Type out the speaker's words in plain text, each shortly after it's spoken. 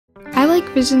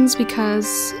like visions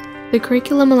because the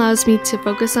curriculum allows me to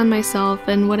focus on myself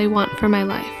and what I want for my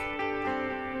life.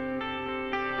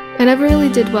 I never really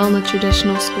did well in the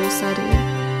traditional school setting.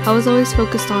 I was always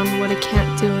focused on what I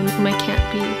can't do and whom I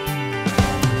can't be.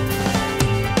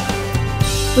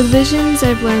 With visions,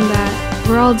 I've learned that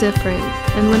we're all different,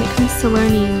 and when it comes to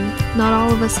learning, not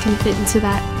all of us can fit into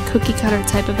that cookie-cutter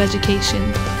type of education.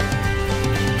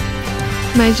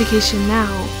 My education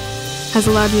now has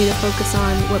allowed me to focus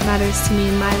on what matters to me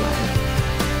in my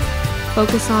life.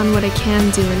 Focus on what I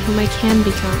can do and whom I can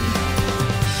become.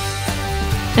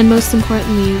 And most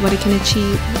importantly, what I can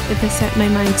achieve if I set my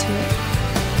mind to it.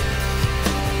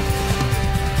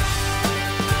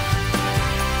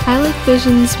 I like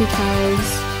visions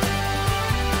because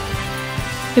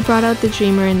it brought out the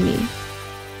dreamer in me.